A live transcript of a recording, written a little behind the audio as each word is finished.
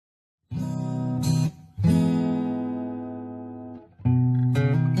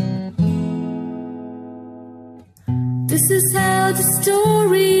This is how the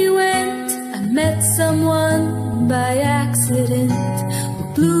story went. I met someone by accident who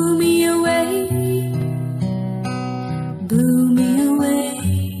blew me away, blew me away.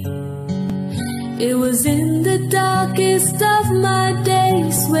 It was in the darkest of my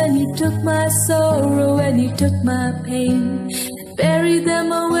days when you took my sorrow, when you took my pain and buried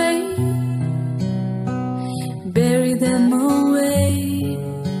them away, buried them away.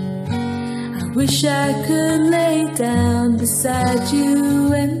 Wish I could lay down beside you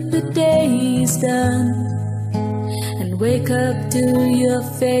when the day's done and wake up to your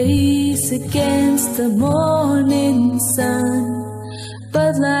face against the morning sun.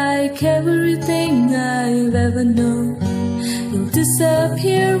 But like everything I've ever known, you'll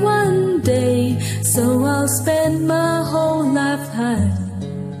disappear one day. So I'll spend my whole life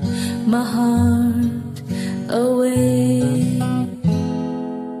hiding my heart away.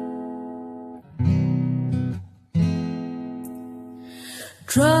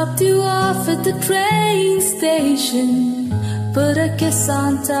 Dropped you off at the train station, put a kiss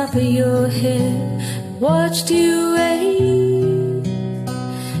on top of your head, watched you wait,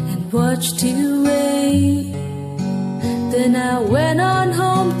 and watched you wait. Then I went on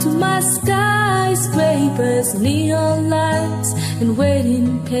home to my skyscrapers, neon lights and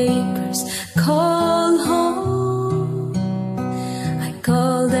waiting papers. Call home, I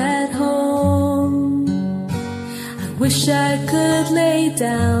called at home. Wish I could lay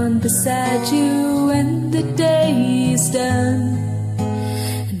down beside you when the day's done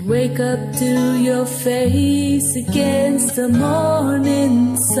and wake up to your face against the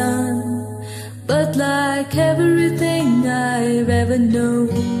morning sun. But like everything I've ever known,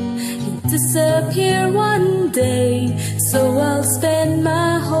 you'll disappear one day. So I'll spend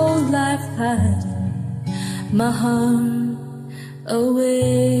my whole life hiding my heart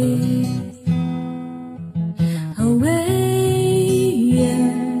away.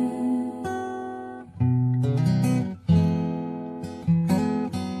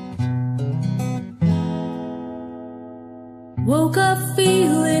 Woke up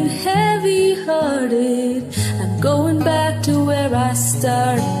feeling heavy-hearted. I'm going back to where I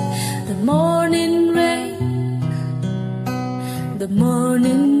started. The morning rain, the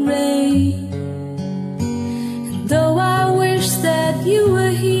morning rain. And though I wish that you were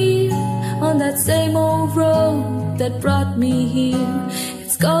here on that same old road that brought me here,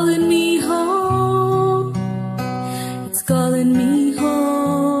 it's calling me home, it's calling me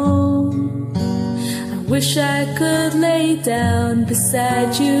home. I wish I could lay down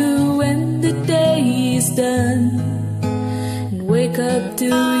beside you when the day is done and wake up to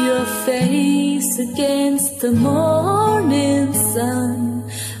your face against the morning sun.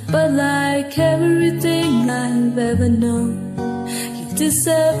 But like everything I've ever known,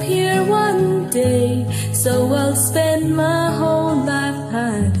 disappear one day. So I'll spend my whole life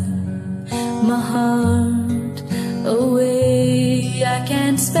hiding my heart